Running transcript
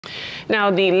Now,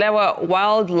 the Lewa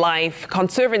Wildlife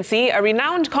Conservancy, a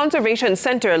renowned conservation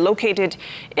center located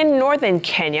in northern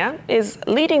Kenya, is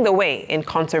leading the way in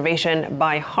conservation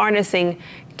by harnessing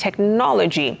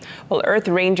technology. Well, Earth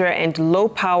Ranger and Low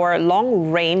Power Long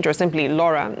Range, or simply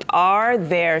LoRa, are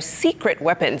their secret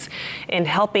weapons in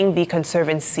helping the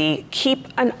Conservancy keep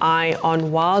an eye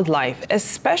on wildlife,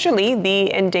 especially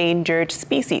the endangered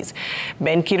species.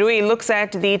 Ben Kirui looks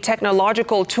at the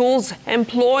technological tools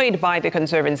employed by the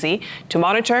Conservancy to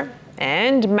monitor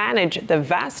and manage the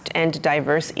vast and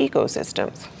diverse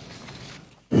ecosystems.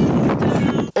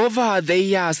 Over the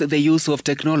years, the use of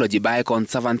technology by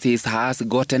conservancies has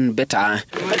gotten better.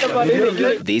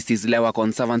 This is Lewa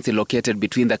Conservancy, located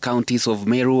between the counties of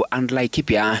Meru and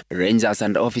Laikipia. Rangers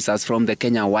and officers from the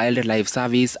Kenya Wildlife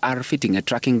Service are fitting a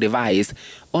tracking device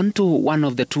onto one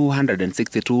of the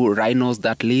 262 rhinos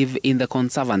that live in the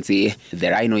conservancy.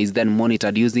 The rhino is then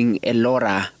monitored using a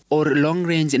LoRa, or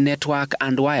long-range network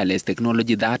and wireless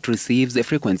technology that receives the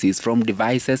frequencies from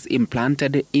devices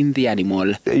implanted in the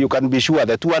animal. You can be sure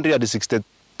the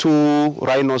 262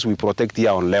 rhinos we protect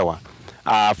here on Lewa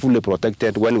are fully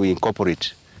protected when we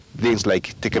incorporate things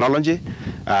like technology,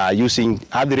 using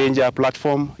Earth Ranger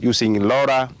platform, using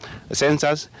LoRa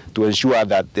sensors to ensure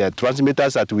that the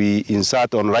transmitters that we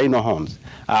insert on rhino horns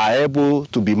are able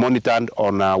to be monitored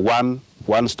on a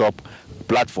one-stop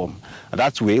platform.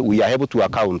 That way, we are able to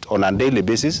account on a daily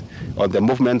basis on the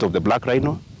movement of the black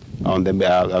rhino, on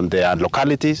their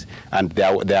localities, and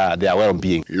their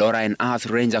well-being. LoRa and Earth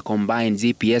Ranger combine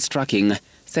GPS tracking,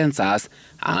 sensors,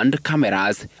 and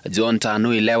cameras. John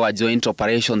Tanui, Lewa Joint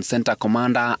Operations Center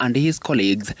Commander, and his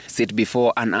colleagues sit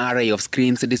before an array of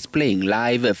screens displaying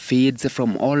live feeds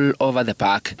from all over the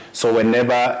park. So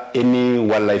whenever any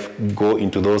wildlife go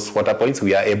into those water points,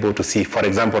 we are able to see, for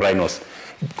example, rhinos,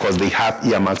 because they have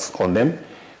earmarks on them.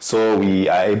 So we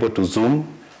are able to zoom,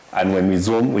 and when we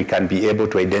zoom, we can be able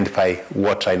to identify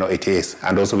what rhino it is.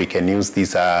 And also we can use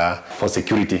this for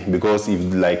security, because if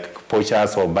like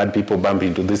poachers or bad people bump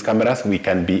into these cameras, we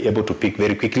can be able to pick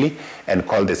very quickly and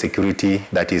call the security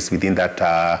that is within that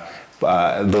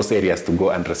those areas to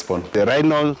go and respond. The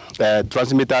rhino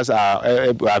transmitters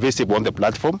are visible on the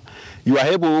platform. You are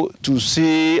able to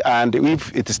see, and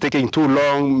if it is taking too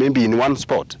long, maybe in one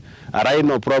spot, a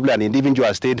rhino, probably an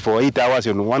individual stayed for 8 hours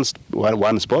in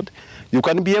one spot, you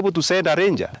can be able to send a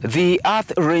ranger. The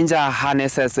Earth Ranger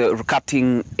harnesses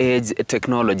cutting-edge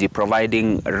technology,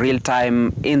 providing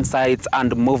real-time insights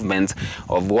and movements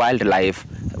of wildlife.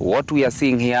 What we are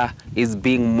seeing here is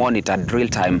being monitored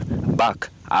real-time back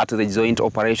at the Joint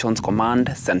Operations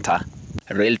Command Center.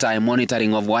 Real-time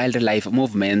monitoring of wildlife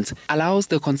movements allows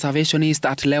the conservationist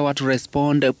at Lewa to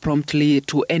respond promptly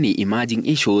to any emerging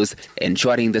issues,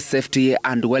 ensuring the safety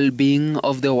and well-being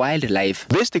of the wildlife.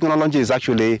 This technology is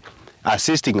actually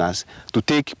assisting us to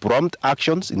take prompt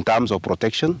actions in terms of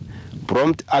protection,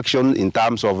 prompt action in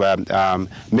terms of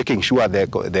making sure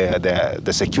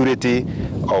the security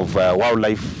of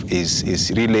wildlife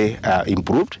is really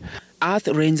improved. Earth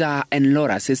Ranger and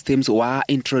LoRa systems were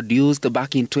introduced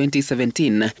back in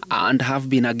 2017 and have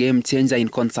been a game changer in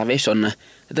conservation.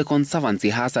 The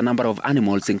Conservancy has a number of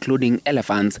animals, including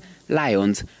elephants,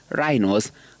 lions,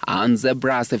 rhinos, and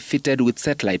zebras fitted with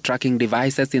satellite tracking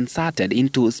devices inserted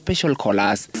into special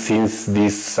collars. Since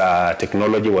this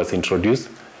technology was introduced,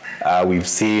 we've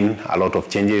seen a lot of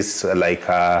changes, like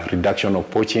reduction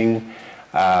of poaching.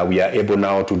 We are able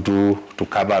now to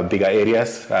cover bigger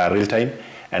areas real time,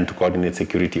 and to coordinate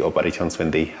security operations when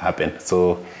they happen.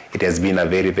 So it has been a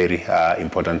very, very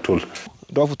important tool.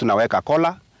 Ndovu tunaweka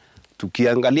kola,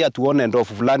 tukiangalia tuone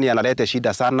ndovu fulani analeta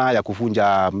shida sana ya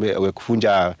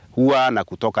kufunja hua na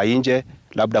kutoka nje,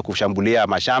 labda kushambulia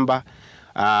mashamba.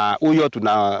 Huyo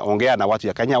tunaongea na watu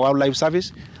ya Kenya Wildlife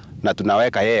Service, na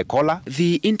tunaweka yeye kola.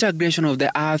 The integration of the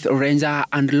Earth Ranger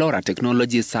and LoRa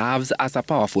technology serves as a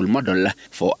powerful model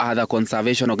for other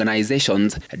conservation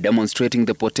organizations, demonstrating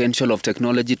the potential of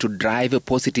technology to drive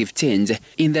positive change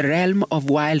in the realm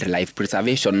of wildlife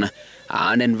preservation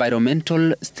and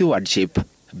environmental stewardship.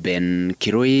 Ben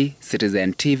Kirui,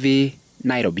 Citizen TV,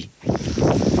 Nairobi.